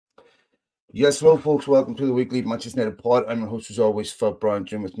Yes, hello, folks. Welcome to the weekly Manchester United pod. I'm your host, as always, Phil Brown,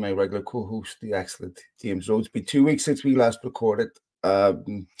 joined with my regular co-host, the excellent James Rhodes. It's been 2 weeks since we last recorded.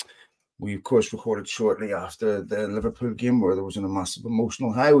 We, of course, recorded shortly after the Liverpool game where there was a massive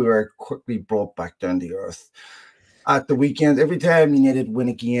emotional high. We were quickly brought back down to earth. At the weekend, every time United win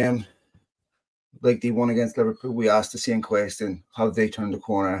a game, like they won against Liverpool, we ask the same question: have they turned the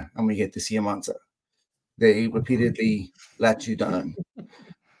corner? And we get the same answer. They repeatedly let you down.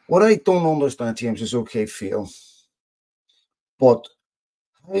 What I don't understand, James, is okay, Phil, but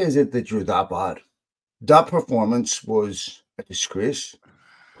how is it that you're that bad? That performance was a disgrace.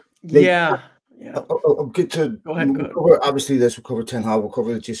 Like, Yeah. I'll get to Go ahead. cover, obviously this. We'll cover Ten Hag. We'll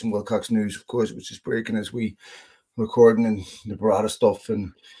cover the Jason Wilcox news, of course, which is breaking as we recording, and the Barada stuff,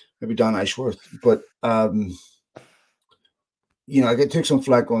 and maybe Dan Ashworth. But I took some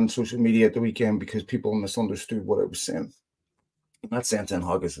flack on social media at the weekend because people misunderstood what I was saying. I'm not saying Ten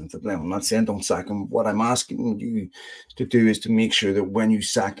Hag isn't to blame. I'm not saying don't sack him. What I'm asking you to do is to make sure that when you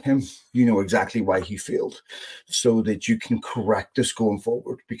sack him, you know exactly why he failed, so that you can correct this going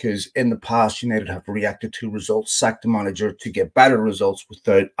forward. Because in the past, United have reacted to results, sacked the manager to get better results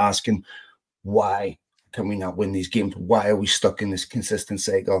without asking why can we not win these games? Why are we stuck in this consistent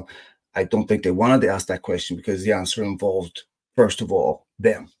cycle? I don't think they wanted to ask that question because the answer involved, first of all,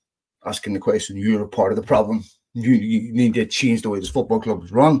 them asking the question. You're a part of the problem. You need to change the way this football club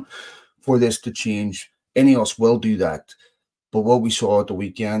is run for this to change. INEOS will do that. But what we saw at the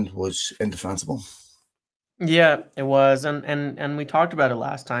weekend was indefensible. Yeah, it was. And we talked about it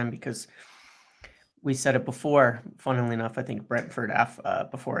last time because we said it before. Funnily enough, I think Brentford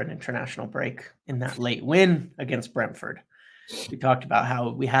before an international break in that late win against Brentford. We talked about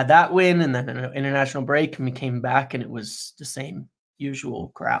how we had that win and then an international break, and we came back and it was the same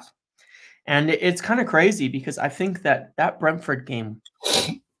usual crap. And it's kind of crazy because I think that Brentford game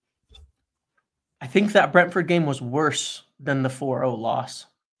was worse than the 4-0 loss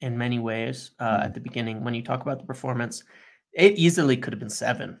in many ways at the beginning. When you talk about the performance, it easily could have been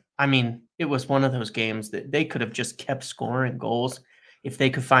 7. I mean, it was one of those games that they could have just kept scoring goals if they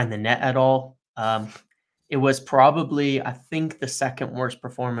could find the net at all. It was probably, I think, the second worst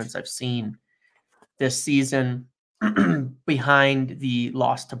performance I've seen this season, behind the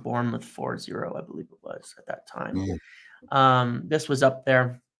loss to Bournemouth 4-0, I believe it was at that time. This was up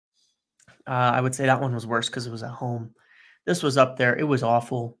there. I would say that one was worse because it was at home. This was up there. It was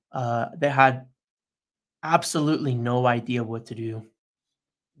awful. They had absolutely no idea what to do.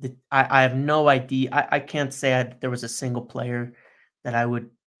 I have no idea. I can't say there was a single player that I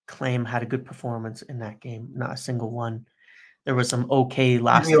would claim had a good performance in that game. Not a single one. There was some okay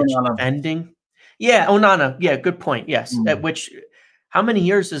last-ditch defending. Yeah, Onana. Yeah, good point. Yes. How many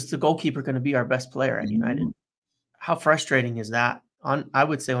years is the goalkeeper going to be our best player at United? How frustrating is that? I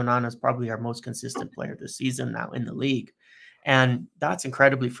would say Onana is probably our most consistent player this season now in the league. And that's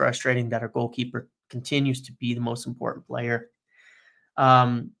incredibly frustrating that our goalkeeper continues to be the most important player.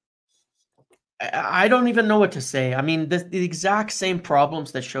 I don't even know what to say. I mean, the exact same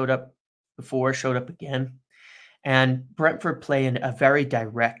problems that showed up before showed up again. And Brentford play in a very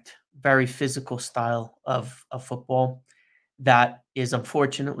direct, very physical style of football that is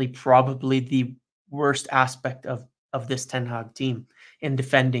unfortunately probably the worst aspect of this Ten Hag team in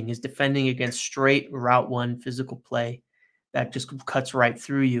defending, is defending against straight route one physical play that just cuts right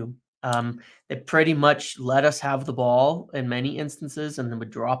through you. They pretty much let us have the ball in many instances and then would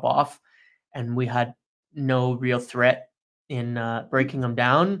drop off, and we had no real threat in breaking them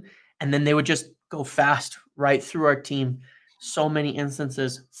down. And then they would just go fast right through our team. So many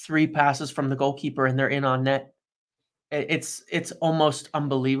instances, 3 passes from the goalkeeper and they're in on net. It's almost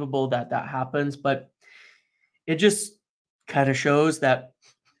unbelievable that happens, but it just kind of shows that,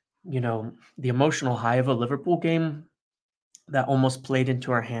 the emotional high of a Liverpool game that almost played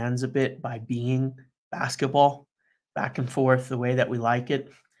into our hands a bit by being basketball, back and forth the way that we like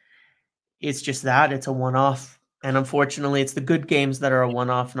it. It's just that it's a one-off. And unfortunately, it's the good games that are a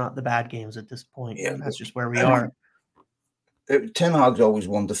one-off, not the bad games at this point. Yeah, and that's just where we are. Ten Hag's always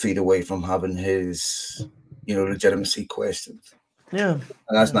 1 defeat away from having his, legitimacy questioned. Yeah. And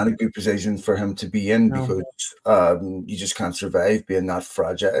that's not a good position for him to be in, because you just can't survive being that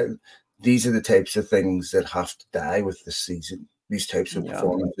fragile. These are the types of things that have to die with this season. These types of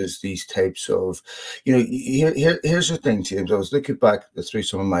performances, these types of, here's the thing, James. I was looking back through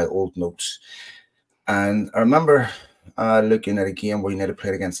some of my old notes, and I remember looking at a game where United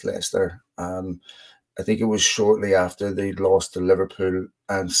played against Leicester. I think it was shortly after they lost to Liverpool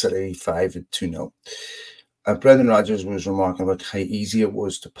and City 5-2-0. Brendan Rodgers was remarking about how easy it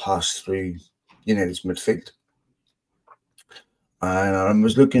was to pass through United's midfield. And I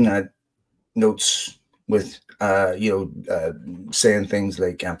was looking at notes with saying things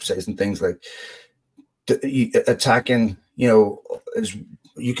like, emphasizing things like attacking. Is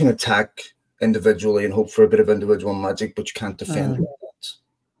you can attack individually and hope for a bit of individual magic, but you can't defend it.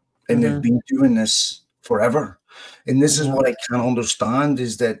 And they've been doing this forever. And this is what I can't understand,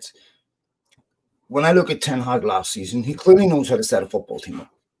 is that when I look at Ten Hag last season, he clearly knows how to set a football team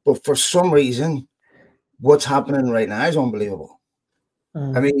up. But for some reason, what's happening right now is unbelievable.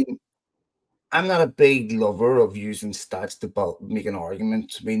 I mean, I'm not a big lover of using stats to make an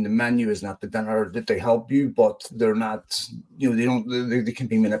argument. I mean, the menu is not the dinner that they help you, but they're not, they can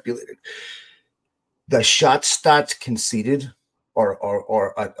be manipulated. The shot stats conceded are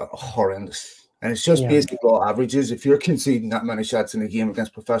horrendous. And it's just basically law averages. If you're conceding that many shots in a game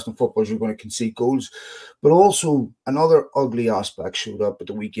against professional footballers, you're going to concede goals. But also, another ugly aspect showed up at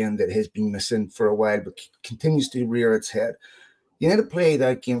the weekend that has been missing for a while, but continues to rear its head. United play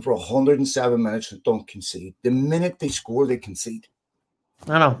that game for 107 minutes and don't concede. The minute they score, they concede.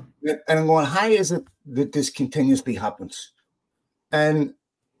 I know. And I'm going, how is it that this continuously happens? And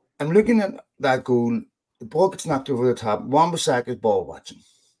I'm looking at that goal. The ball gets knocked over the top. Wan-Bissaka's ball watching.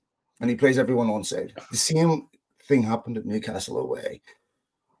 And he plays everyone onside. The same thing happened at Newcastle away,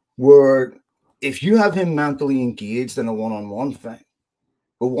 where if you have him mentally engaged in a one-on-one thing,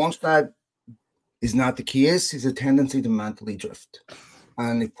 but once that is not the case, there's a tendency to mentally drift.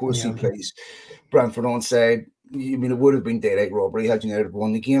 And of course, he plays Brentford onside. I mean, it would have been daylight robbery had United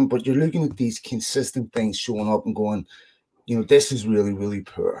won the game, but you're looking at these consistent things showing up and going, this is really, really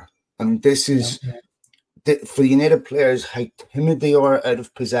poor. I mean, this is... for United players, how timid they are out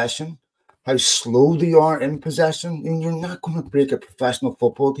of possession, how slow they are in possession. And you're not going to break a professional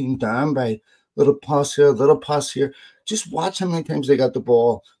football team down by little pass here, little pass here. Just watch how many times they got the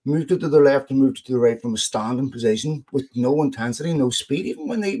ball, moved it to the left and moved it to the right from a standing position with no intensity, no speed. Even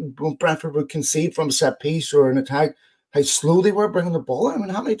when Brentford would concede from a set piece or an attack, how slow they were bringing the ball in. I mean,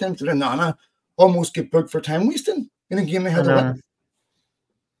 how many times did Onana almost get booked for time wasting in a game they had to win?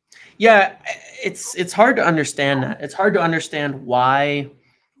 Yeah, it's hard to understand that. It's hard to understand why,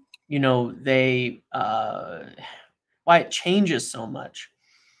 why it changes so much.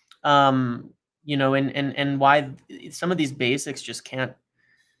 And why some of these basics just can't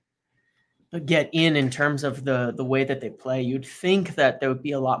get in terms of the way that they play. You'd think that there would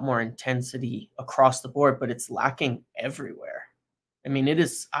be a lot more intensity across the board, but it's lacking everywhere. I mean, it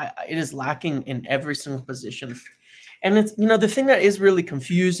is lacking in every single position. And it's, the thing that is really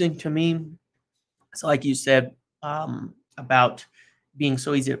confusing to me, it's like you said, about being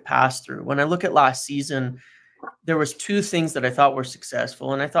so easy to pass through. When I look at last season, there was two things that I thought were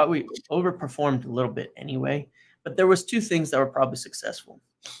successful, and I thought we overperformed a little bit anyway, but there was two things that were probably successful.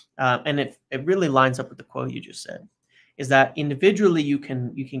 And it really lines up with the quote you just said, is that individually you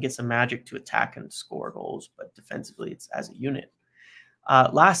can get some magic to attack and score goals, but defensively it's as a unit.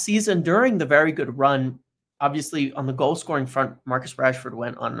 Last season, during the very good run, obviously, on the goal-scoring front, Marcus Rashford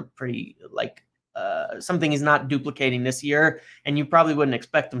went on a pretty, something he's not duplicating this year, and you probably wouldn't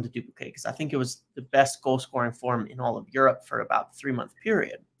expect him to duplicate, because I think it was the best goal-scoring form in all of Europe for about a 3-month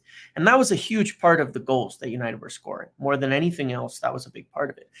period. And that was a huge part of the goals that United were scoring. More than anything else, that was a big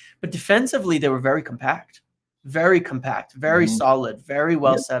part of it. But defensively, they were very compact, very solid, very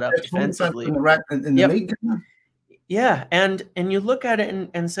well set up defensively. In the league. Yeah, and you look at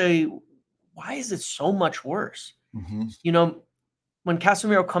it and say, why is it so much worse? When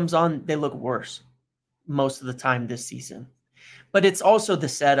Casemiro comes on, they look worse most of the time this season. But it's also the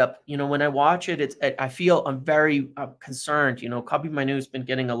setup. When I watch it, I feel I'm very concerned. Kobbie Mainoo has been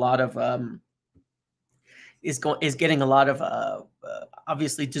getting a lot of is getting a lot of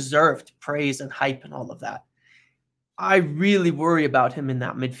obviously deserved praise and hype and all of that. I really worry about him in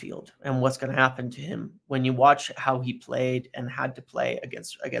that midfield and what's going to happen to him when you watch how he played and had to play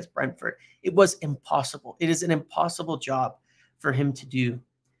against Brentford. It was impossible. It is an impossible job for him to do,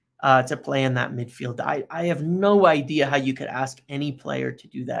 to play in that midfield. I have no idea how you could ask any player to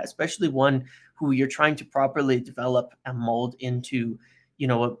do that, especially one who you're trying to properly develop and mold into,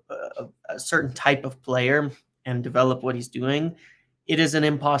 a certain type of player and develop what he's doing. It is an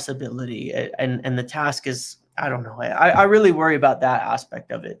impossibility. And the task is, I don't know. I really worry about that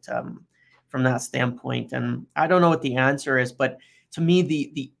aspect of it from that standpoint. And I don't know what the answer is, but to me,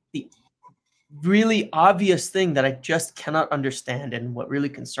 the really obvious thing that I just cannot understand, and what really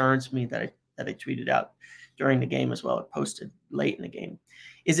concerns me that I tweeted out during the game as well, or posted late in the game,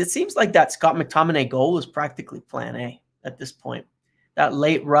 is it seems like that Scott McTominay goal is practically plan A at this point. That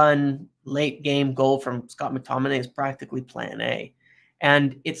late game goal from Scott McTominay is practically plan A.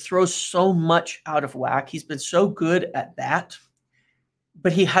 And it throws so much out of whack. He's been so good at that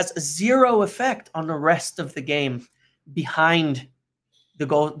but he has zero effect on the rest of the game behind the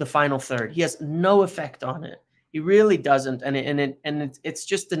goal, the final third. He has no effect on it. He really doesn't, and it's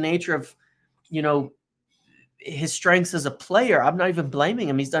just the nature of, you know, his strengths as a player. I'm not even blaming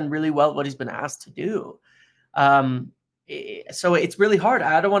him. He's done really well what he's been asked to do. So it's really hard.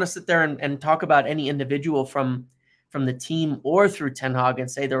 I don't want to sit there and talk about any individual from the team or through Ten Hag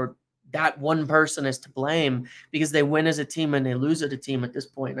and say that one person is to blame, because they win as a team and they lose as a team at this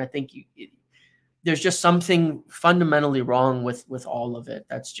point. And I think there's just something fundamentally wrong with all of it.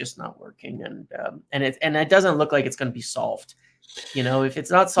 That's just not working. And it doesn't look like it's going to be solved. You know, if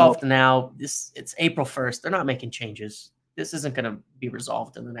it's not solved now, it's April 1st. They're not making changes. This isn't going to be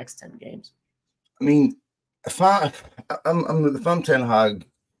resolved in the next 10 games. I mean, if I'm Ten Hag,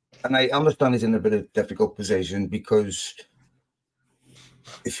 and I understand he's in a bit of difficult position, because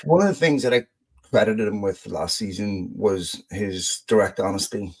if one of the things that I credited him with last season was his direct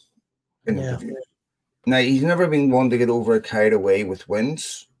honesty in interviews. Now, he's never been one to get carried away with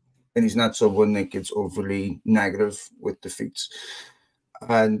wins, and he's not someone that gets overly negative with defeats.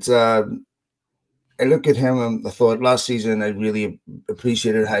 And I look at him and I thought last season I really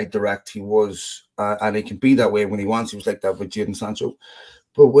appreciated how direct he was, and he can be that way when he wants. He was like that with Jadon Sancho.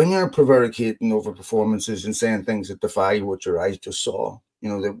 But when you're prevaricating over performances and saying things that defy what your eyes just saw, you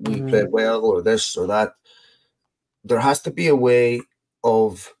know, that we played well or this or that, there has to be a way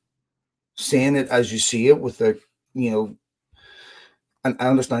of saying it as you see it with the, you know, and I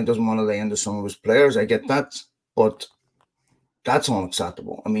understand he doesn't want to lay into some of his players. I get that, but that's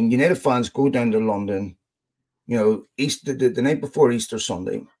unacceptable. I mean, United fans go down to London, you know, the night before Easter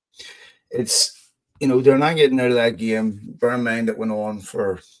Sunday. It's, you know, they're not getting out of that game. Bear in mind it went on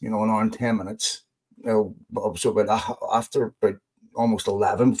for, you know, an hour and 10 minutes. You know, so after almost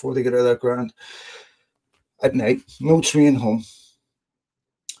 11 before they get out of that ground at night, no train home,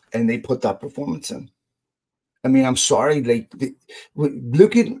 and they put that performance in. I mean, I'm sorry. Like,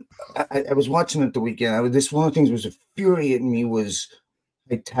 look at. I was watching it the weekend. This one of the things that was infuriating me was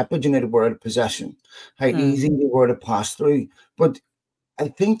how tepid United were out of possession, how easy they were to pass through. But I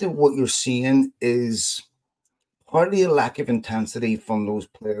think that what you're seeing is partly a lack of intensity from those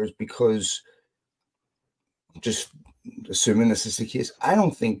players, because, just assuming this is the case, I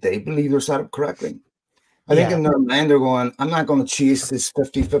don't think they believe they're set up correctly. I think in their mind they're going, I'm not going to chase this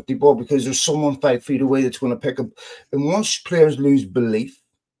 50-50 ball because there's someone 5 feet away that's going to pick up. And once players lose belief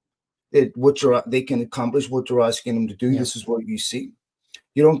that they can accomplish what you're asking them to do, this is what you see.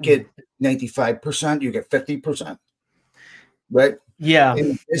 You don't get 95%, you get 50%. Right? Yeah.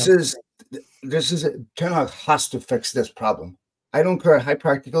 And this is Ten Hag has to fix this problem. I don't care how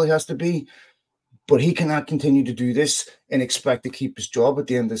practical he has to be, but he cannot continue to do this and expect to keep his job at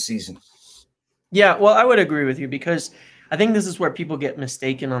the end of the season. Yeah, well, I would agree with you, because I think this is where people get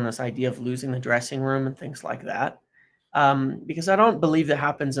mistaken on this idea of losing the dressing room and things like that. Because I don't believe that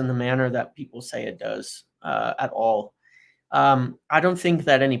happens in the manner that people say it does at all. I don't think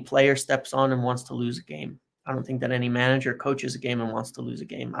that any player steps on and wants to lose a game. I don't think that any manager coaches a game and wants to lose a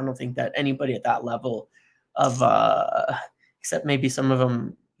game. I don't think that anybody at that level of, except maybe some of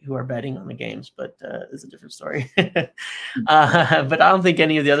them who are betting on the games, but it's a different story. But I don't think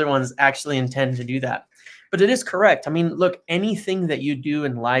any of the other ones actually intend to do that. But it is correct. I mean, look, anything that you do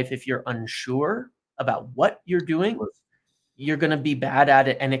in life, if you're unsure about what you're doing, you're going to be bad at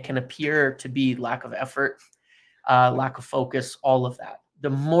it, and it can appear to be lack of effort, lack of focus, all of that. The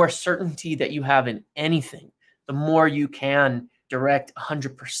more certainty that you have in anything, the more you can direct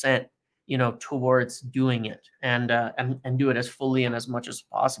 100%, you know, towards doing it and do it as fully and as much as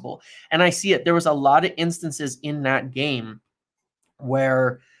possible. And I see it. There was a lot of instances in that game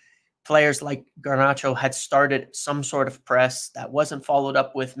where players like Garnacho had started some sort of press that wasn't followed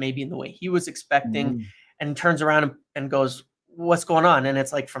up with maybe in the way he was expecting, and turns around and goes, what's going on? And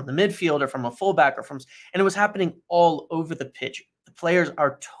it's like from the midfield or from a fullback and it was happening all over the pitch. The players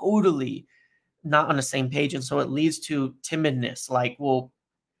are totally not on the same page. And so it leads to timidness. Like, well,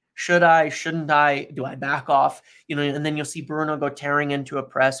 should I, shouldn't I, do I back off? You know, and then you'll see Bruno go tearing into a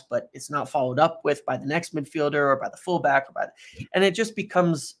press, but it's not followed up with by the next midfielder or by the fullback and it just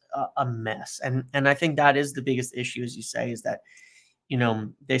becomes a mess. And I think that is the biggest issue, as you say, is that, you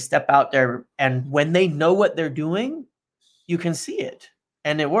know, they step out there, and when they know what they're doing, you can see it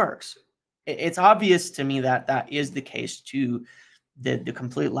and it works. It's obvious to me that that is the case too. The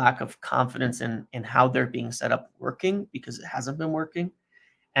complete lack of confidence in how they're being set up working, because it hasn't been working.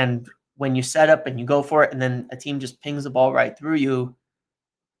 And when you set up and you go for it, and then a team just pings the ball right through you,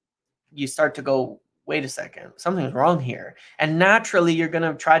 you start to go, wait a second, something's wrong here. And naturally, you're going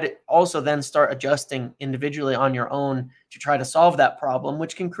to try to also then start adjusting individually on your own to try to solve that problem,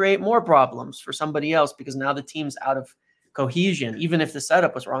 which can create more problems for somebody else because now the team's out of cohesion, even if the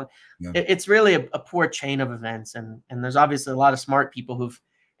setup was wrong. Yeah. It's really a poor chain of events. And there's obviously a lot of smart people who've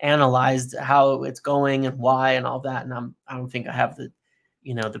analyzed how it's going and why and all that. And I don't think I have the,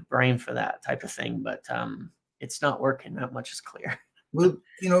 the brain for that type of thing, but it's not working. That much is clear. Well,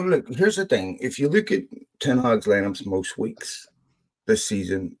 look, here's the thing. If you look at Ten Hag's lineups most weeks this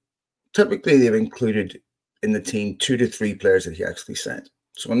season, typically they've included in the team 2 to 3 players that he actually sent.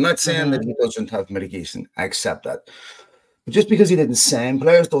 So I'm not saying that he doesn't have mitigation. I accept that. But just because he didn't send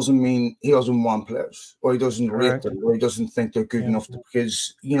players doesn't mean he doesn't want players or he doesn't rate them or he doesn't think they're good enough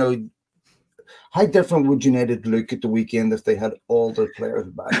because, how different would United look at the weekend if they had all their players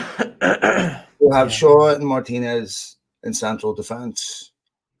back? We'll have Shaw and Martinez in central defense.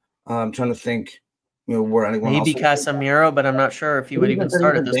 I'm trying to think, where anyone maybe else Casemiro, but I'm not sure if he would even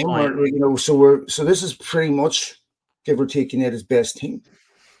start at this point. So this is pretty much give or take United's best team.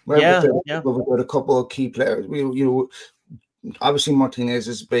 Right? We've got a couple of key players. Obviously Martinez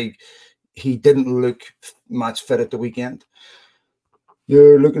is big. He didn't look match fit at the weekend.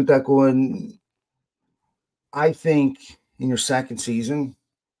 You're looking at that going, I think in your second season,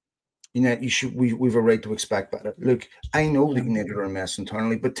 we've a right to expect better. Look, I know that United are a mess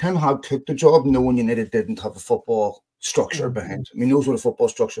internally, but Ten Hag took the job knowing United didn't have a football structure behind him. He knows what a football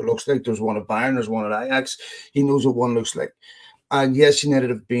structure looks like. There's one at Bayern, there's one at Ajax. He knows what one looks like. And yes, United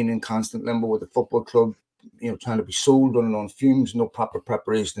have been in constant limbo with the football club, trying to be sold, running on fumes, no proper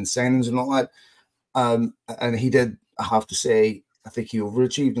preparation and signings and all that. And he did, I have to say, I think he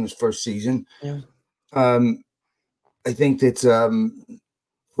overachieved in his first season. Yeah. I think that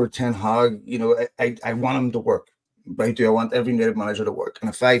for Ten Hag, I want him to work. Right? I want every United manager to work. And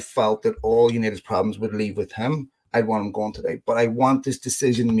if I felt that all United's problems would leave with him, I'd want him gone today. But I want this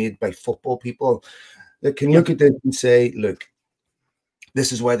decision made by football people that can look at this and say, look,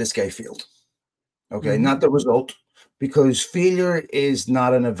 this is why this guy failed. Okay, not the result, because failure is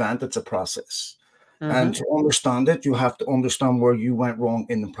not an event, it's a process. And to understand it, you have to understand where you went wrong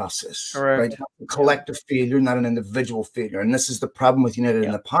in the process. Correct. Right? A collective failure, not an individual failure. And this is the problem with United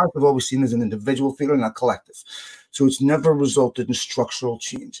in the past. I've always seen as an individual failure, not collective. So it's never resulted in structural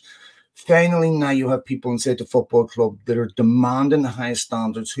change. Finally, now you have people inside the football club that are demanding the highest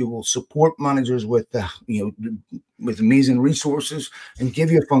standards, who will support managers with with amazing resources and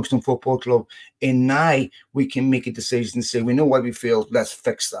give you a functional football club. And now we can make a decision and say, we know why we failed. Let's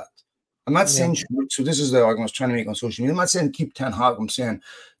fix that. I'm not saying, so this is the argument I was trying to make on social media. I'm not saying keep Ten Hag. I'm saying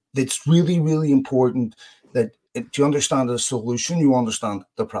that it's really, really important that to understand the solution, you understand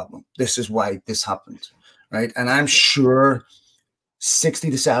the problem. This is why this happened, right? And I'm sure 60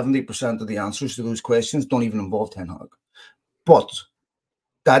 to 70% of the answers to those questions don't even involve Ten Hag. But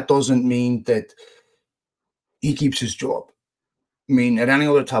that doesn't mean that he keeps his job. I mean, at any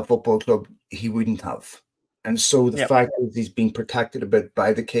other top football club, he wouldn't have. And so the fact is he's being protected a bit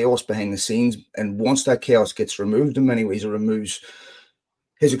by the chaos behind the scenes. And once that chaos gets removed, in many ways, it removes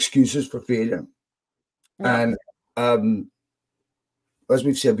his excuses for failure. Yeah. And as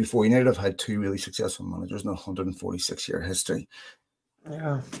we've said before, United have had 2 really successful managers in a 146-year history.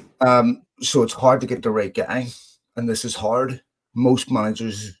 Yeah. So it's hard to get the right guy. And this is hard. Most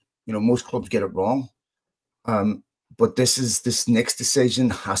managers, most clubs get it wrong. But this next decision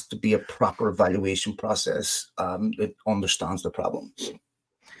has to be a proper evaluation process that understands the problem.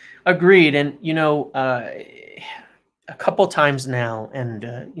 Agreed. And, a couple times now, and,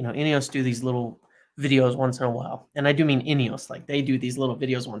 INEOS do these little videos once in a while. And I do mean INEOS, like they do these little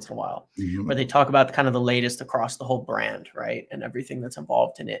videos once in a while where they talk about kind of the latest across the whole brand, right? And everything that's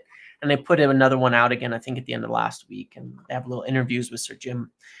involved in it. And they put another one out again, I think at the end of last week, and they have little interviews with Sir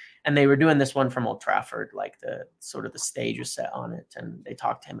Jim. And they were doing this one from Old Trafford, like the stage was set on it, and they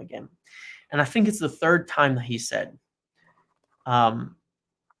talked to him again. And I think it's the 3rd time that he said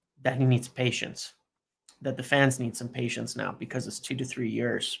that he needs patience, that the fans need some patience now, because it's 2 to 3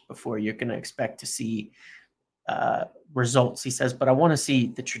 years before you're going to expect to see results. He says, but I want to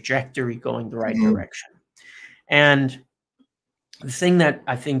see the trajectory going the right direction. And the thing that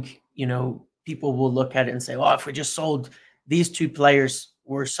I think, people will look at it and say, well, if we just sold these 2 players,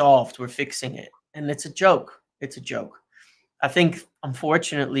 we're solved, we're fixing it. And it's a joke. It's a joke. I think,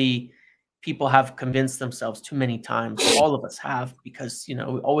 unfortunately, people have convinced themselves too many times. All of us have, because, we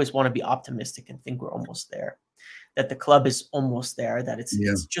always want to be optimistic and think we're almost there, that the club is almost there, that it's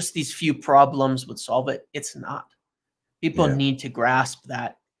just these few problems would solve it. It's not. People need to grasp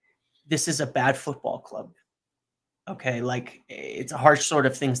that this is a bad football club. Okay, like it's a harsh sort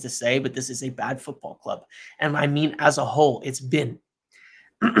of things to say, but this is a bad football club. And I mean, as a whole, it's been.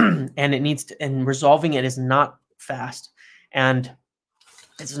 And it needs to, and resolving it is not fast. And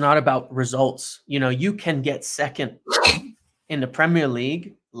it's not about results. You know, you can get second in the Premier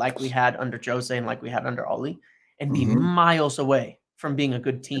League like we had under Jose and like we had under Ollie and be miles away from being a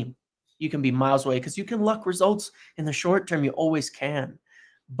good team. You can be miles away because you can luck results in the short term. You always can.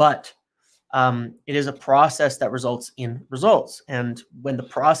 But it is a process that results in results. And when the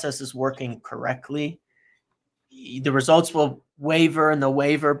process is working correctly, the results will waver and they'll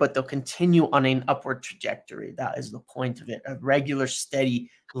waver, but they'll continue on an upward trajectory. That is the point of it. A regular,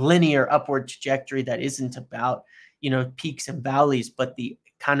 steady, linear upward trajectory that isn't about, you know, peaks and valleys, but the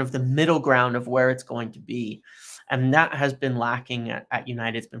kind of the middle ground of where it's going to be. And that has been lacking at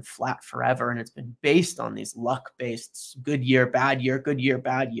United. It's been flat forever. And it's been based on these luck-based good year, bad year, good year,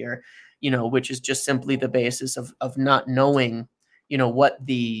 bad year, you know, which is just simply the basis of not knowing, you know, what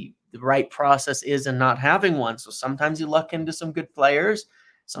the right process is and not having one. So sometimes you luck into some good players.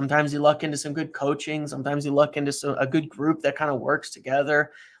 Sometimes you luck into some good coaching. Sometimes you luck into a good group that kind of works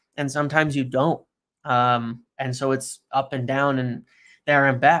together. And sometimes you don't. And so it's up and down and there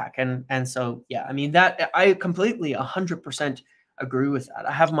and back. And so, yeah, I mean, that I completely 100% agree with that.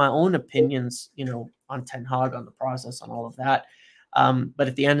 I have my own opinions, you know, on Ten Hag, on the process, on all of that. But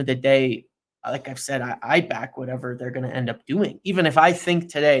at the end of the day, like I've said, I back whatever they're going to end up doing. Even if I think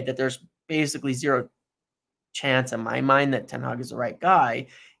today that there's basically zero chance in my mind that Ten Hag is the right guy,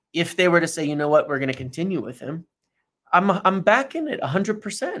 if they were to say, you know what, we're going to continue with him, I'm backing it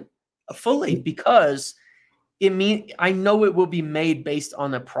 100% fully, because I know it will be made based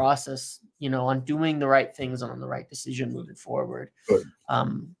on a process, you know, on doing the right things and on the right decision moving forward. Good.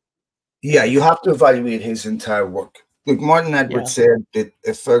 Yeah, you have to evaluate his entire work. Like Martin Edwards said that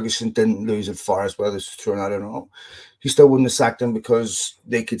if Ferguson didn't lose at Forest, whether this is true or not, I don't know, he still wouldn't have sacked him because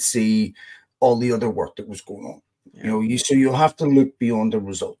they could see all the other work that was going on. Yeah. You know, so you have to look beyond the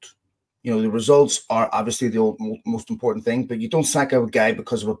result. You know, the results are obviously the most important thing, but you don't sack a guy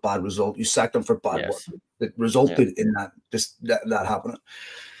because of a bad result. You sack them for bad work that resulted in that happening.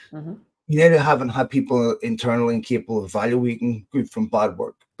 United haven't had people internally capable of evaluating good from bad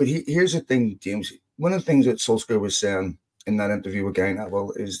work. But here's the thing, James. One of the things that Solskjaer was saying in that interview with Gary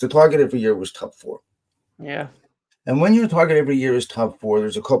Neville is the target every year was top 4. Yeah. And when your target every year is top 4,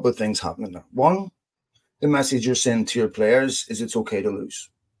 there's a couple of things happening there. One, the message you're sending to your players is it's okay to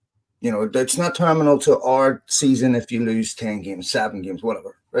lose. You know, it's not terminal to our season if you lose 10 games, 7 games,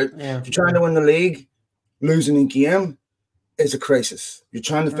 whatever, right? Yeah. If you're trying to win the league, losing a game is a crisis. You're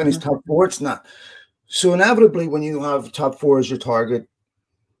trying to finish top 4, it's not. So inevitably, when you have top 4 as your target,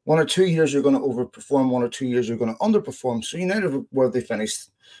 1 or 2 years you're going to overperform, 1 or 2 years you're going to underperform. So United, where they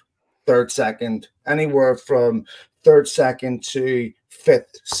finished 3rd, 2nd, anywhere from 3rd, 2nd to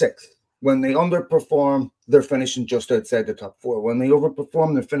 5th, 6th. When they underperform, they're finishing just outside the top 4. When they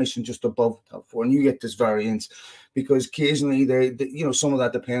overperform, they're finishing just above the top 4. And you get this variance because occasionally they you know, some of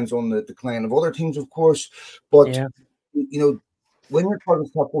that depends on the decline of other teams, of course. But you know, when you're part of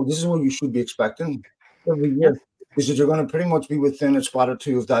the top 4, this is what you should be expecting every year. Is that you're going to pretty much be within a spot or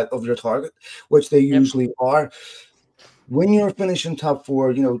two of your target, which they usually are. When you're finishing top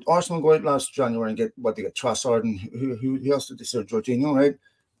 4, you know, Arsenal go out last January and get they get Trossard and who else did they say? Jorginho, right?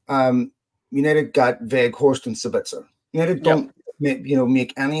 United got Weghorst and Sabitzer. United don't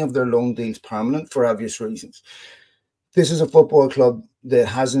make any of their loan deals permanent for obvious reasons. This is a football club that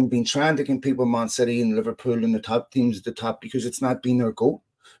hasn't been trying to compete with Man City and Liverpool and the top teams at the top because it's not been their goal,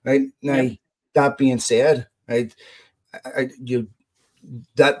 right? Now, that being said, right,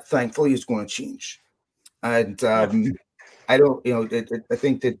 that thankfully is going to change, and I don't, you know, I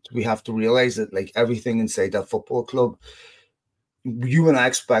think that we have to realize that like everything inside that football club, you and I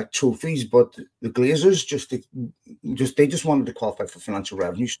expect trophies, but the Glazers just wanted to qualify for financial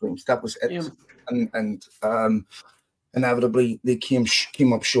revenue streams. That was it, and inevitably they came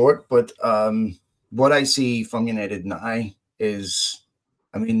up short. But what I see from United now is,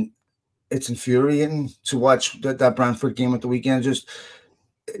 I mean, it's infuriating to watch that Brentford game at the weekend. Just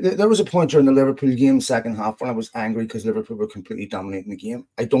there was a point during the Liverpool game, second half, when I was angry because Liverpool were completely dominating the game.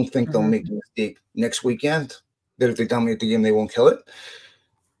 I don't think they'll make a mistake next weekend. That if they dominate the game, they won't kill it.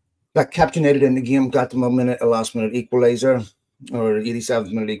 That kept United in the game, got them a last-minute equaliser or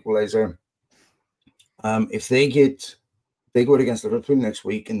 87th minute equaliser. If they go out against Liverpool next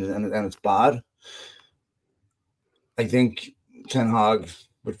week and it's bad, I think Ten Hag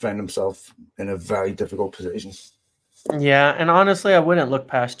would find himself in a very difficult position. Yeah, and honestly, I wouldn't look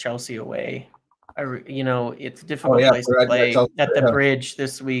past Chelsea away. It's a difficult place to play at the Bridge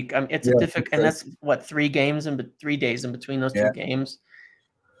this week. It's a difficult, and that's what 3 days in between those 2 games.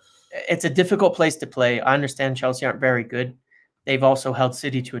 It's a difficult place to play. I understand Chelsea aren't very good. They've also held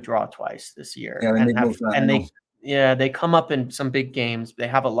City to a draw twice this year, they come up in some big games. They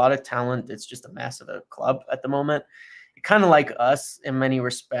have a lot of talent. It's just a mess of a club at the moment. Kind of like us in many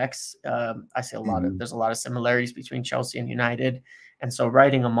respects. I say there's a lot of similarities between Chelsea and United, and so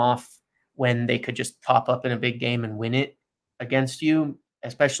writing them off when they could just pop up in a big game and win it against you,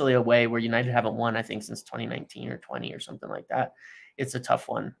 especially away where United haven't won, I think, since 2019 or 20 or something like that. It's a tough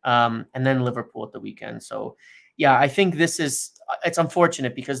one. And then Liverpool at the weekend. So, yeah, I think it's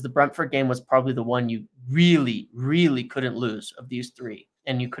unfortunate because the Brentford game was probably the one you really, really couldn't lose of these 3,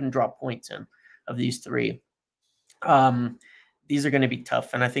 and you couldn't drop points in of these 3. These are going to be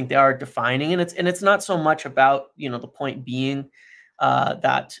tough, and I think they are defining, and it's not so much about, the point being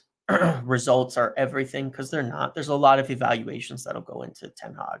that results are everything, because they're not. There's a lot of evaluations that'll go into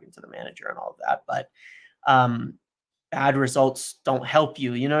Ten Hag, into the manager and all of that, but bad results don't help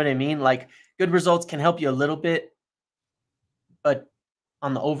you. You know what I mean? Like, good results can help you a little bit, but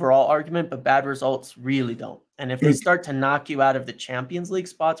on the overall argument, but bad results really don't. And if they start to knock you out of the Champions League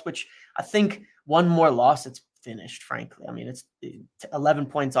spots, which I think one more loss, it's finished, frankly. I mean, it's 11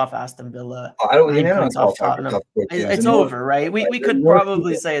 points off Aston Villa. 9 points off Tottenham. It's over, right? We could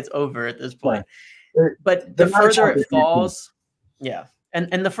probably say it's over at this point. But the further it falls,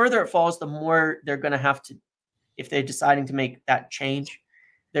 and the further it falls, the more they're going to have to, if they're deciding to make that change,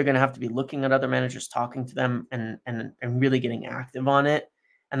 they're going to have to be looking at other managers, talking to them, and really getting active on it.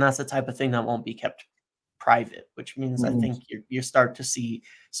 And that's the type of thing that won't be kept private, which means I think you start to see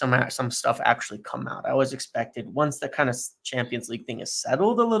some stuff actually come out. I always expected once the kind of Champions League thing is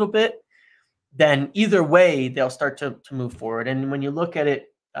settled a little bit, then either way they'll start to move forward. And when you look at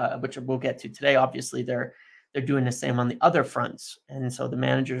it, which we'll get to today, obviously they're doing the same on the other fronts, and so the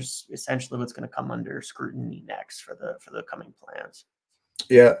manager's essentially what's going to come under scrutiny next for the coming plans.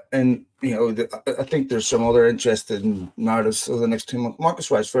 Yeah, and I think there's some other interesting narratives over the next 2 months. Marcus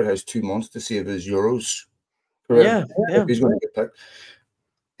Rashford has 2 months to save his Euros. Yeah. If he's going to get picked.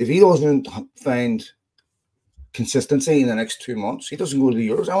 If he doesn't find consistency in the next 2 months, he doesn't go to the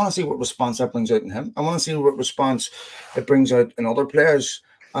Euros. I want to see what response that brings out in him. I want to see what response it brings out in other players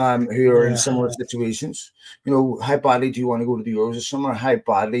who are in similar situations. How badly do you want to go to the Euros this summer? How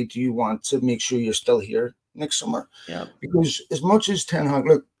badly do you want to make sure you're still here next summer? Yeah. Because as much as Ten Hag,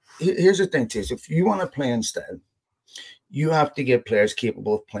 look, here's the thing, Chase. If you want to play in style, you have to get players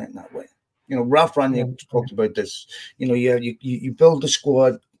capable of playing that way. Ralph Rangnick talked about this. You build the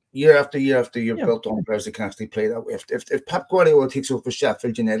squad year after year after year, built on players that can actually play that way. If Pep Guardiola takes over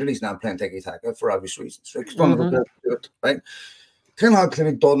Sheffield United, he's not playing tiki-taka for obvious reasons. Right? Ten Hag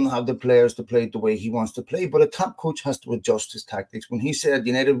clearly doesn't have the players to play the way he wants to play, but a top coach has to adjust his tactics. When he said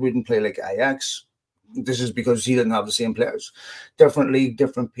United wouldn't play like Ajax, this is because he didn't have the same players. Different league,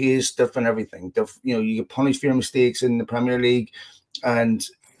 different pace, different everything. You get punished for your mistakes in the Premier League, and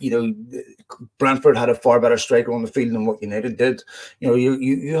Brentford had a far better striker on the field than what United did.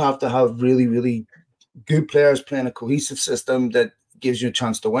 You have to have really, really good players playing a cohesive system that gives you a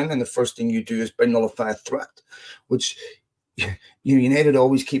chance to win. And the first thing you do is nullify a threat, which United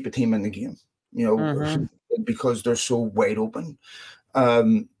always keep a team in the game, because they're so wide open.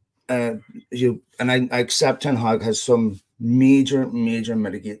 And I accept Ten Hag has some major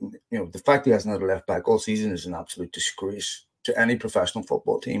mitigating. The fact he hasn't had a left back all season is an absolute disgrace to any professional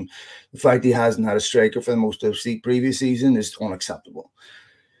football team. The fact he hasn't had a striker for the most of the previous season is unacceptable.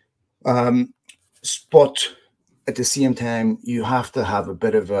 But at the same time, you have to have a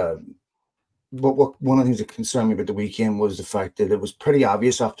bit of a. What one of the things that concerned me about the weekend was the fact that it was pretty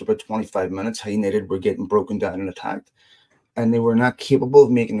obvious after about 25 minutes how United were getting broken down and attacked, and they were not capable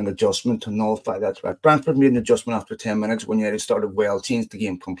of making an adjustment to nullify that threat. Brentford made an adjustment after 10 minutes when United started well, changed the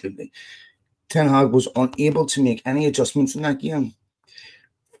game completely. Ten Hag was unable to make any adjustments in that game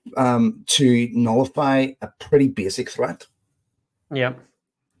to nullify a pretty basic threat. Yeah,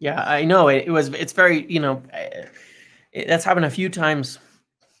 I know it's very that's happened a few times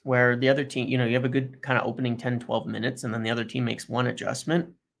where the other team, you have a good kind of opening 10-12 minutes, and then the other team makes one adjustment,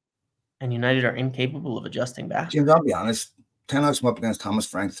 and United are incapable of adjusting back. James, I'll be honest, Ten Hag's come up against Thomas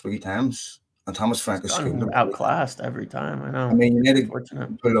Frank 3 times. And Thomas Frank is outclassed every time. I know. I mean, United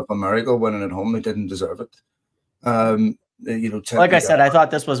pulled up a miracle winning at home. They didn't deserve it. Like I said, I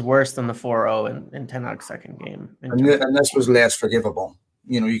thought this was worse than the 4-0 in Ten Hag's second game. And this was less forgivable.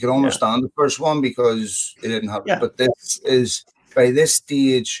 You could understand the first one because it didn't happen. Yeah. But this is, by this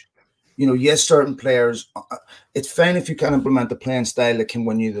stage, yes, certain players, it's fine if you can implement the playing style that can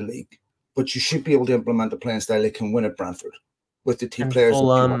win you the league. but you should be able to implement a playing style that can win at Brentford with the team and players.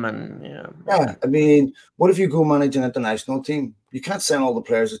 Fulham and yeah. I mean, what if you go manage an international team? You can't send all the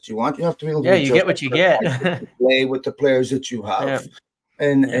players that you want. You have to be able to you get what you get. Play with the players that you have. Yeah.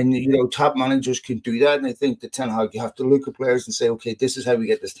 And you know, top managers can do that. And I think the Ten Hag, you have to look at players and say, okay, this is how we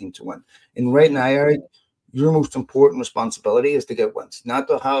get this team to win. And right now, Eric, your most important responsibility is to get wins, not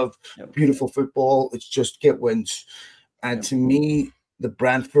to have beautiful football. It's just get wins. And to me, the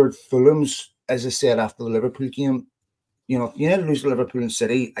Brentford Fulhams, as I said after the Liverpool game, you know, if United lose to Liverpool and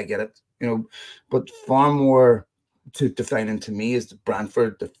City, I get it, you know, but far more to defining to me is the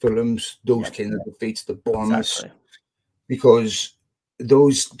Brentford, the Fulhams, those kind of defeats, the Bournemouths, because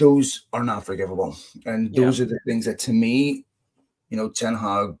those are not forgivable. And those are the things that, to me, you know, Ten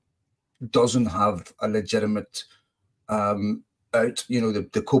Hag doesn't have a legitimate out, you know,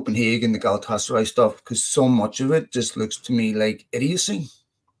 the Copenhagen, the Galatasaray stuff, because so much of it just looks to me like idiocy.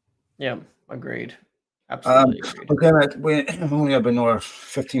 Yeah, agreed. Absolutely agreed. Okay, we only have another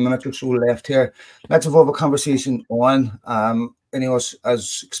 15 minutes or so left here. Let's evolve a conversation on INEOS,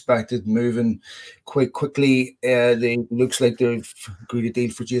 as expected, moving quite quickly. They looks like they've agreed a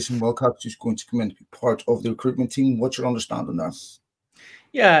deal for Jason Wilcox, who's going to come in to be part of the recruitment team. What's your understanding there?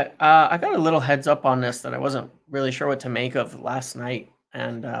 Yeah, I got a little heads up on this that I wasn't really sure what to make of last night,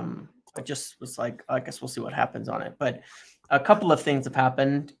 and I just was like, I guess we'll see what happens on it. But a couple of things have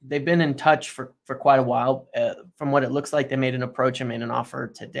happened. They've been in touch for quite a while. From what it looks like, they made an approach and made an offer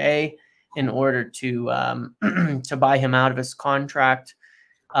today in order to to buy him out of his contract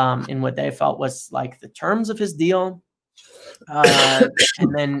in what they felt was like the terms of his deal.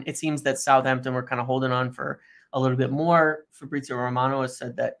 And then it seems that Southampton were kind of holding on for a little bit more. Fabrizio Romano has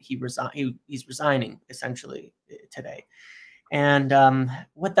said that he's resigning essentially today. And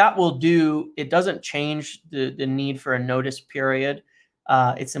what that will do, it doesn't change the need for a notice period.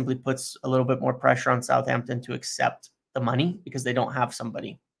 It simply puts a little bit more pressure on Southampton to accept the money because they don't have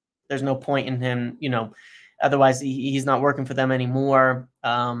somebody. There's no point in him, you know, otherwise he's not working for them anymore.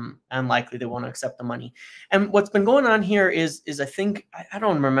 And likely they want to accept the money. And what's been going on here is I think, I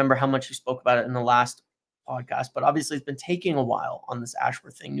don't remember how much we spoke about it in the last podcast, but obviously it's been taking a while on this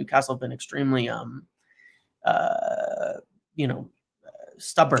Ashworth thing. Newcastle have been extremely,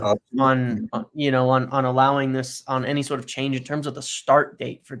 stubborn on allowing this, on any sort of change in terms of the start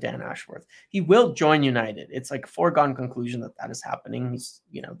date for Dan Ashworth. He will join United. It's like a foregone conclusion that is happening. He's,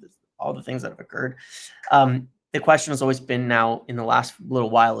 you know, all the things that have occurred. The question has always been now in the last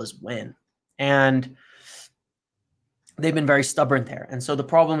little while is when, and they've been very stubborn there. And so the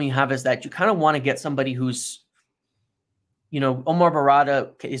problem you have is that you kind of want to get somebody who's, you know, Omar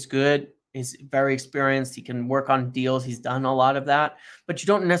Barada is good, is very experienced. He can work on deals. He's done a lot of that, but you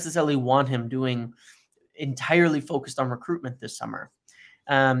don't necessarily want him doing entirely focused on recruitment this summer.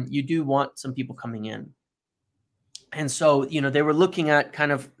 You do want some people coming in. And so, you know, they were looking at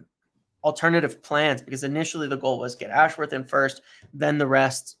kind of alternative plans because initially the goal was get Ashworth in first, then the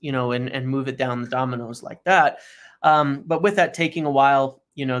rest, you know, and move it down the dominoes like that. But with that taking a while,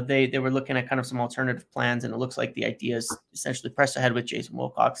 you know, they were looking at kind of some alternative plans, and it looks like the idea is essentially press ahead with Jason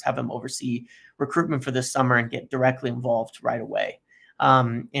Wilcox, have him oversee recruitment for this summer and get directly involved right away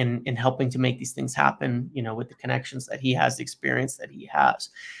in helping to make these things happen, you know, with the connections that he has, the experience that he has.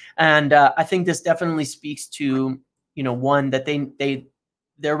 And I think this definitely speaks to, you know, one, that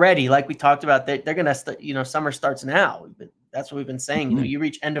they're ready. Like we talked about, they're going to, you know, summer starts now. That's what we've been saying. You know, you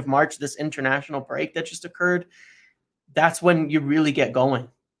reach end of March, this international break that just occurred, that's when you really get going.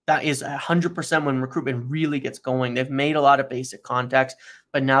 That is 100% when recruitment really gets going. They've made a lot of basic contacts,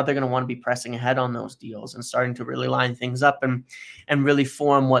 but now they're going to want to be pressing ahead on those deals and starting to really line things up and really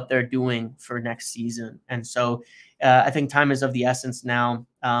form what they're doing for next season. And so I think time is of the essence now.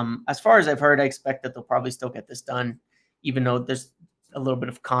 As far as I've heard, I expect that they'll probably still get this done, even though there's a little bit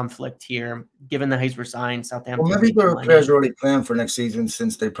of conflict here, given that he's resigned. Southampton. Well, maybe their players are already playing for next season,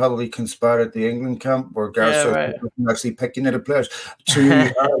 since they probably conspired at the England camp where Gareth actually picking at the players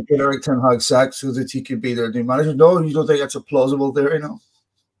to get Eric Ten Hag sacked so that he could be their new manager. No, you don't think that's a plausible theory, no?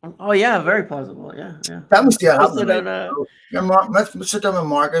 Oh yeah, very plausible. Yeah. That must still happen. Let's sit down with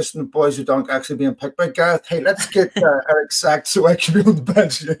Marcus and the boys who don't actually being picked by Gareth. Hey, let's get Eric sacked so I can be on the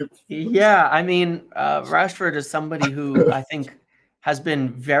bench. Yeah, I mean, Rashford is somebody who I think has been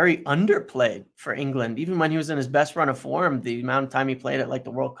very underplayed for England. Even when he was in his best run of form, the amount of time he played at like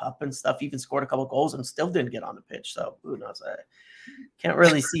the World Cup and stuff, even scored a couple of goals and still didn't get on the pitch. So who knows? I can't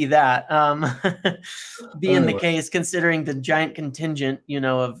really see that being the case, considering the giant contingent, you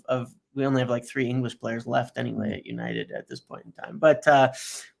know, of we only have like 3 English players left anyway at United at this point in time.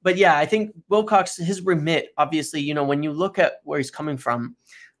 But yeah, I think Wilcox, his remit, obviously, you know, when you look at where he's coming from,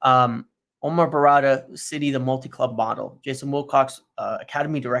 Omar Barada, City, the multi-club model. Jason Wilcox,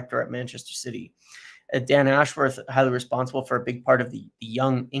 academy director at Manchester City. Dan Ashworth, highly responsible for a big part of the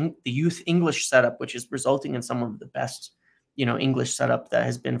youth English setup, which is resulting in some of the best, English setup that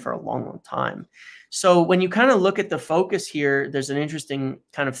has been for a long, long time. So when you kind of look at the focus here, there's an interesting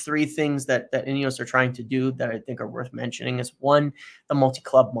kind of three things that INEOS are trying to do that I think are worth mentioning. Is one, the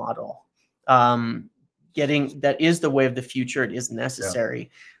multi-club model. That is the way of the future. It is necessary.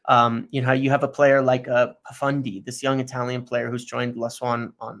 Yeah. You have a player like Pafundi, this young Italian player who's joined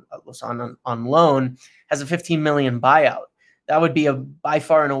Lausanne on loan, has a 15 million buyout. That would be by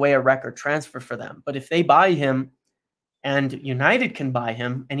far and away a record transfer for them. But if they buy him, and United can buy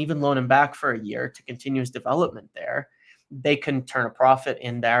him and even loan him back for a year to continue his development there, they can turn a profit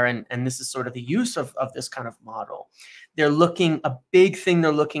in there. And this is sort of the use of this kind of model. A big thing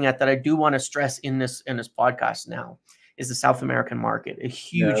they're looking at that I do want to stress in this podcast now is the South American market. A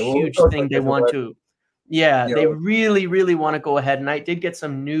huge thing they want to. They really, really want to go ahead. And I did get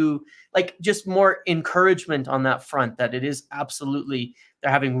some new, just more encouragement on that front, that it is absolutely,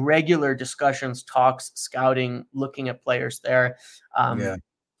 they're having regular discussions, talks, scouting, looking at players there.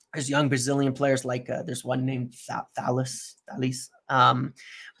 There's young Brazilian players there's one named Thales.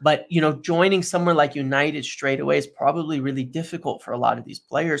 But, joining somewhere like United straight away is probably really difficult for a lot of these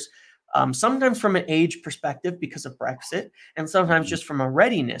players. Sometimes from an age perspective because of Brexit, and sometimes just from a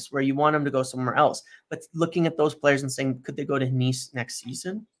readiness where you want them to go somewhere else. But looking at those players and saying, could they go to Nice next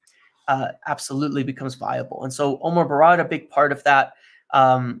season? Absolutely becomes viable. And so Omar Barada, a big part of that,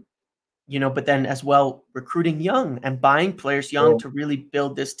 but then as well, recruiting young and buying players young to really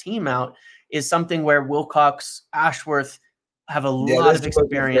build this team out is something where Wilcox, Ashworth have a lot of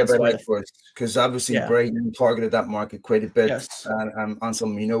experience with. Because obviously Brighton targeted that market quite a bit. Yes. And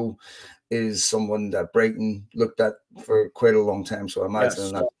Anselmino is someone that Brighton looked at for quite a long time. So I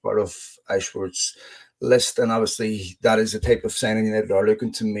imagine that's part of Ashworth's list. And obviously that is the type of signing that they're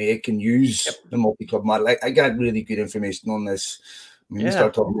looking to make and use the multi-club model. I got really good information on this. I mean, we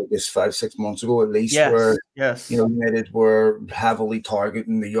started talking about this 5-6 months ago, at least, where United were heavily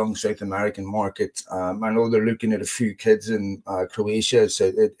targeting the young South American market. I know they're looking at a few kids in Croatia, so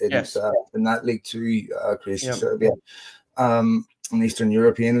in that league too, Croatia, Serbia, an Eastern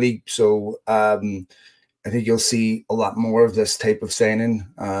European league. So I think you'll see a lot more of this type of signing,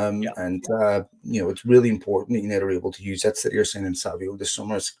 and it's really important that United are able to use that. So you're signing Savio this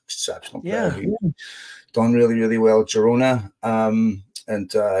summer, is exceptional player. Done really, really well at Girona.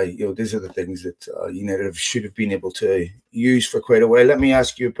 These are the things that United should have been able to use for quite a while. Let me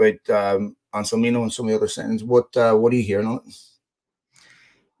ask you about Anselmino and some of the other signings. What are you hearing on it?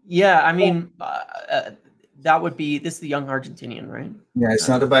 Yeah, I mean, that would be, this is the young Argentinian, right? Yeah, it's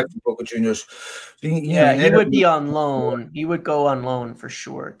not a back from Boca Juniors. He would be on loan. He would go on loan for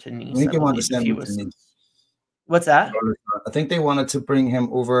sure to Nice. I think he wanted to send him to Nice. What's that? I think they wanted to bring him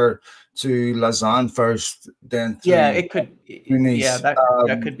over to Lausanne first, then it could. Nice. Yeah,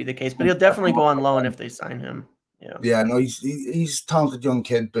 that could be the case. But he'll definitely go on loan if they sign him. No, he's a talented young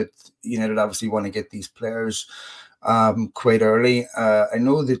kid, but United obviously want to get these players quite early. I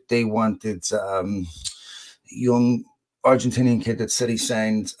know that they wanted young Argentinian kid that City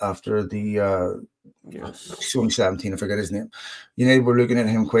signed after the he's only 17, I forget his name. United were looking at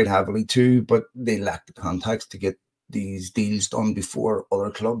him quite heavily too, but they lacked the contacts to get these deals done before other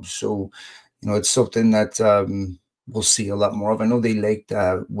clubs. So, it's something that we'll see a lot more of. I know they liked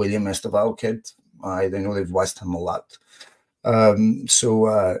William Esteval kid. They know they've watched him a lot. I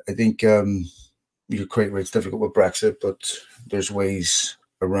think you're quite right. It's difficult with Brexit, but there's ways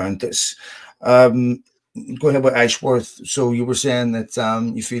around this. Go ahead with Ashworth. So you were saying that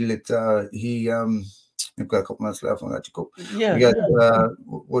you feel that he we've got a couple minutes left on that. You go.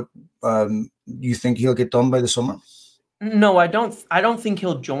 What you think he'll get done by the summer? No, I don't think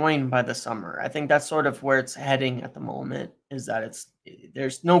he'll join by the summer. I think that's sort of where it's heading at the moment, is that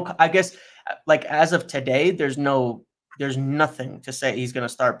there's no, I guess, as of today, there's nothing to say he's going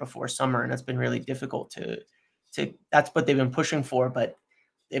to start before summer. And it's been really difficult to that's what they've been pushing for, but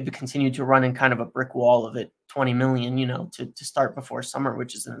they've continued to run in kind of a brick wall of it, 20 million, to start before summer,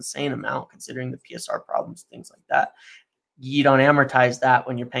 which is an insane amount considering the PSR problems, things like that. You don't amortize that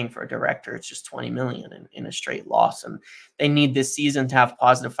when you're paying for a director. It's just 20 million in a straight loss. And they need this season to have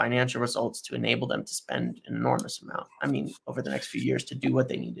positive financial results to enable them to spend an enormous amount. I mean, over the next few years to do what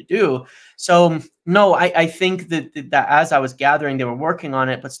they need to do. So no, I think that as I was gathering, they were working on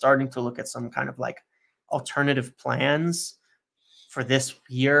it, but starting to look at some kind of alternative plans for this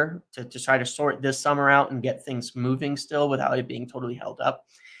year to try to sort this summer out and get things moving still without it being totally held up.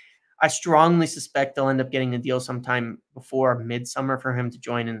 I strongly suspect they'll end up getting a deal sometime before midsummer for him to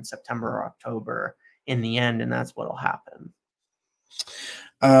join in September or October in the end, and that's what'll happen.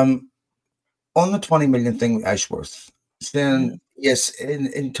 On the 20 million thing with Ashworth, then yes,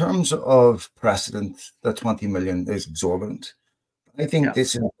 in terms of precedent, the 20 million is exorbitant. I think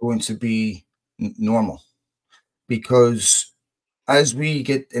this is going to be normal, because as we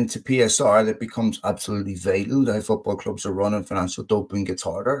get into PSR, that becomes absolutely vital. The football clubs are running, financial doping gets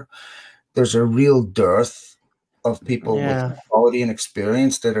harder. There's a real dearth of people with quality and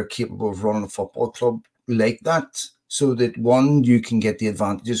experience that are capable of running a football club like that. So that, one, you can get the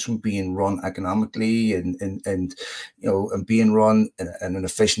advantages from being run economically and being run in an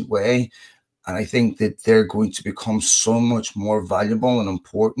efficient way. And I think that they're going to become so much more valuable and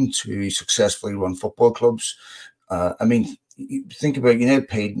important to successfully run football clubs. I mean, you think about, United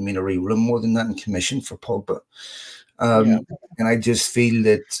paid Mina Riola more than that in commission for Pogba. And I just feel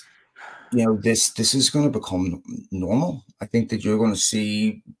that, this is going to become normal. I think that you're going to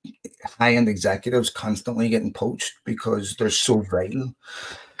see high-end executives constantly getting poached because they're so vital.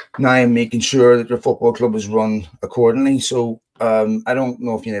 Now I'm making sure that your football club is run accordingly. So I don't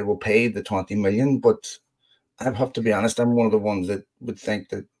know if United will pay the 20 million, but I have to be honest, I'm one of the ones that would think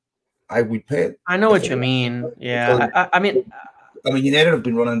that I would pay it. I know what you mean. Yeah. I mean, United have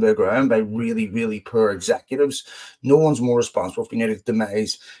been running the ground by really, really poor executives. No one's more responsible for United's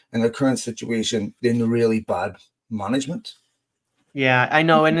demise in their current situation than the really bad management. Yeah, I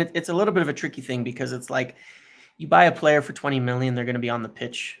know. And it's a little bit of a tricky thing, because it's like, you buy a player for 20 million, they're going to be on the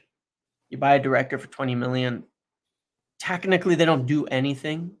pitch. You buy a director for 20 million. Technically, they don't do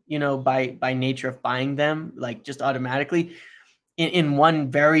anything, by nature of buying them, like just automatically, in one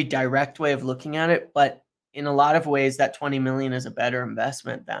very direct way of looking at it. But in a lot of ways, that 20 million is a better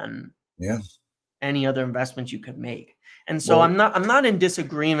investment than any other investment you could make. And so I'm not in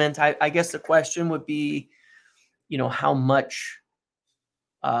disagreement. I guess the question would be, how much,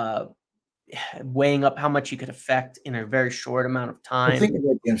 weighing up how much you could affect in a very short amount of time. I think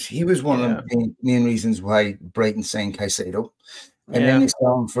about James. He was one of the main reasons why Brighton signed Caicedo. And then they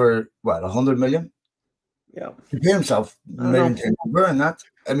sell him for, 100 million? Yeah. He paid himself million turnover, and that.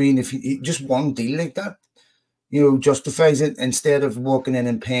 I mean, if he just one deal like that, justifies it, instead of walking in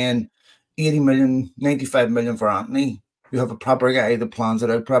and paying 80 million, 95 million for Anthony. You have a proper guy that plans it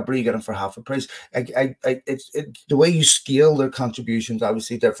out properly. You get him for half a price. It's the way you scale their contributions,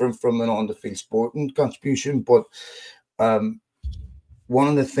 obviously different from an on-the-field sporting contribution. But one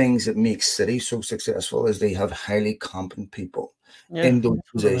of the things that makes City so successful is they have highly competent people in those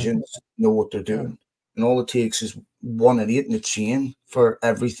positions, know what they're doing. And all it takes is one idiot in the chain for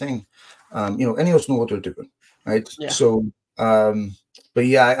everything. INEOS know what they're doing, right? Yeah. So, but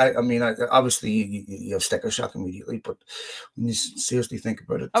yeah, I mean, obviously you have sticker shock immediately, but when you seriously think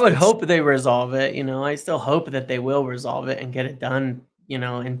about it, I would hope they resolve it. I still hope that they will resolve it and get it done,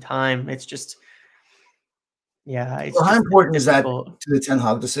 in time. It's just, how important is that to the Ten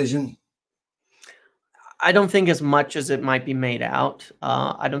Hag decision? I don't think as much as it might be made out.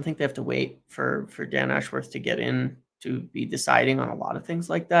 I don't think they have to wait for Dan Ashworth to get in to be deciding on a lot of things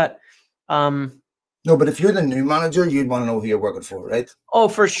like that. No, but if you're the new manager, you'd want to know who you're working for, right? Oh,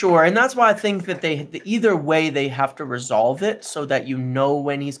 for sure. And that's why I think that either way, they have to resolve it so that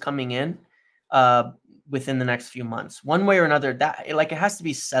when he's coming in within the next few months. One way or another, that it has to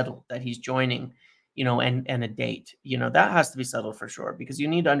be settled that he's joining, and a date. That has to be settled for sure, because you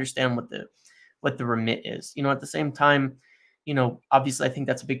need to understand what the remit is. At the same time, obviously I think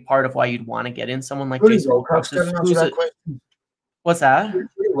that's a big part of why you'd want to get in someone like Jason Wilcox. What's that?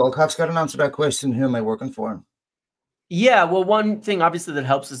 Wilcox got an answer to that question. Who am I working for? Yeah, well, one thing obviously that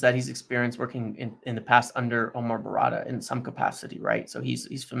helps is that he's experienced working in the past under Omar Barada in some capacity, right? So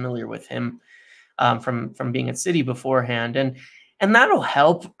he's familiar with him from being at City beforehand, and that'll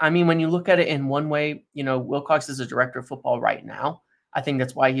help. I mean, when you look at it in one way, Wilcox is a director of football right now. I think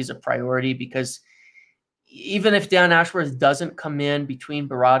that's why he's a priority, because even if Dan Ashworth doesn't come in between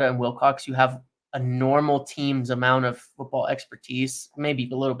Barada and Wilcox, you have a normal team's amount of football expertise, maybe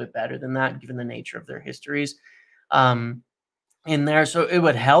a little bit better than that, given the nature of their histories in there. So it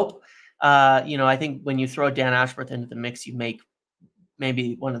would help. I think when you throw Dan Ashworth into the mix, you make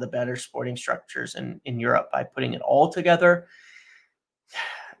maybe one of the better sporting structures in Europe by putting it all together.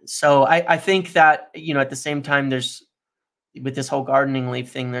 So I think that, at the same time, with this whole gardening leave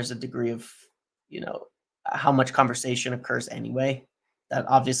thing, there's a degree of, how much conversation occurs anyway. That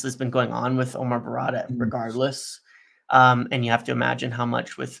obviously has been going on with Omar Barada regardless. And you have to imagine how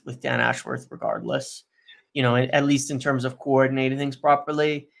much with Dan Ashworth regardless, at least in terms of coordinating things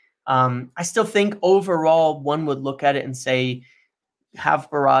properly. I still think overall one would look at it and say have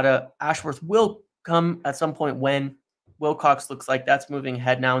Barada. Ashworth will come at some point when Wilcox looks like that's moving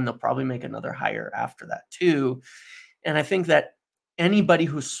ahead now, and they'll probably make another hire after that too. And I think that anybody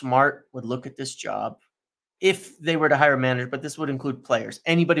who's smart would look at this job if they were to hire a manager, but this would include players.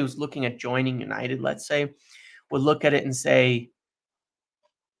 Anybody who's looking at joining United, let's say, would look at it and say,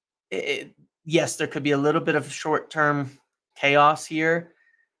 yes, there could be a little bit of short-term chaos here,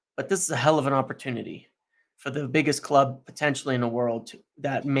 but this is a hell of an opportunity for the biggest club potentially in the world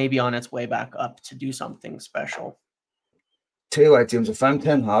that may be on its way back up to do something special. Tell you what, James, if I'm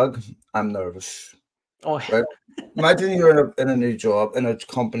Ten Hag, I'm nervous. Oh, right? Imagine you're in a new job in a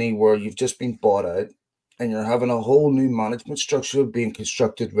company where you've just been bought out and you're having a whole new management structure being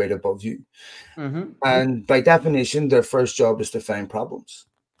constructed right above you. Mm-hmm. And by definition, their first job is to find problems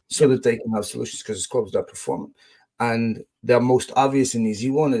so that they can have solutions because this club's not performing. And the most obvious and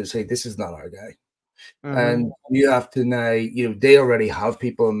easy one is, hey, this is not our guy. Mm-hmm. And you have to now, they already have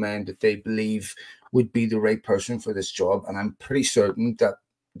people in mind that they believe would be the right person for this job. And I'm pretty certain that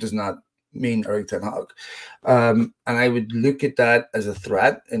does not mean Eric Ten Hag. And I would look at that as a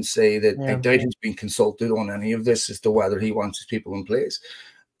threat and say that I doubt he's been consulted on any of this as to whether he wants his people in place.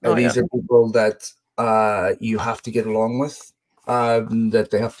 These are people that you have to get along with, that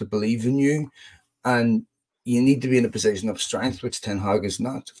they have to believe in you, and you need to be in a position of strength, which Ten Hag is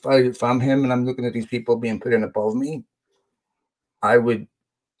not. If I'm him and I'm looking at these people being put in above me, I would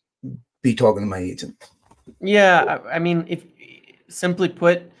be talking to my agent. Yeah, I mean, if simply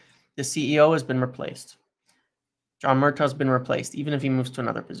put, the CEO has been replaced. John Murtaugh's been replaced, even if he moves to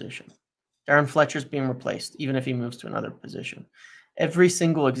another position. Darren Fletcher's being replaced, even if he moves to another position. Every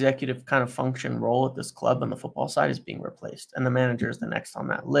single executive kind of function role at this club on the football side is being replaced, and the manager is the next on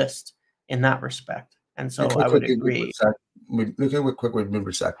that list in that respect. And so I would agree. Look at what quick we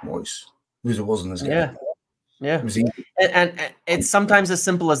remember Zach Moyes, because it wasn't as good. Yeah. And it's sometimes as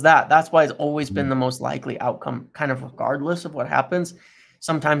simple as that. That's why it's always been the most likely outcome, kind of regardless of what happens.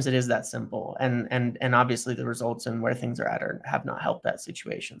 Sometimes it is that simple. And obviously the results and where things are at have not helped that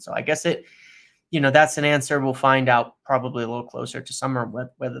situation. So I guess that's an answer we'll find out probably a little closer to summer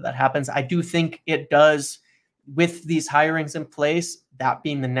whether that happens. I do think it does, with these hirings in place, that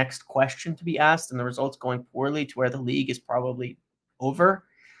being the next question to be asked and the results going poorly to where the league is probably over.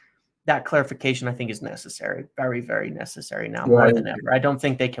 That clarification, I think, is necessary. Very, very necessary now, more than ever. I don't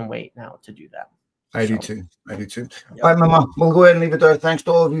think they can wait now to do that. I do too. Yep. All right, Mama, we'll go ahead and leave it there. Thanks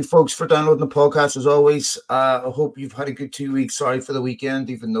to all of you folks for downloading the podcast as always. I hope you've had a good 2 weeks. Sorry for the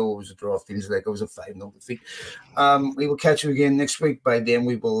weekend, even though it was a draw. Feels like it was a 5-0 defeat. We will catch you again next week. By then,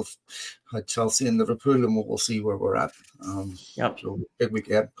 we will have had Chelsea and Liverpool, and we'll see where we're at. So big week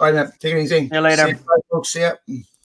ahead. All right, man. Take it easy. See you later. See you, folks. See ya.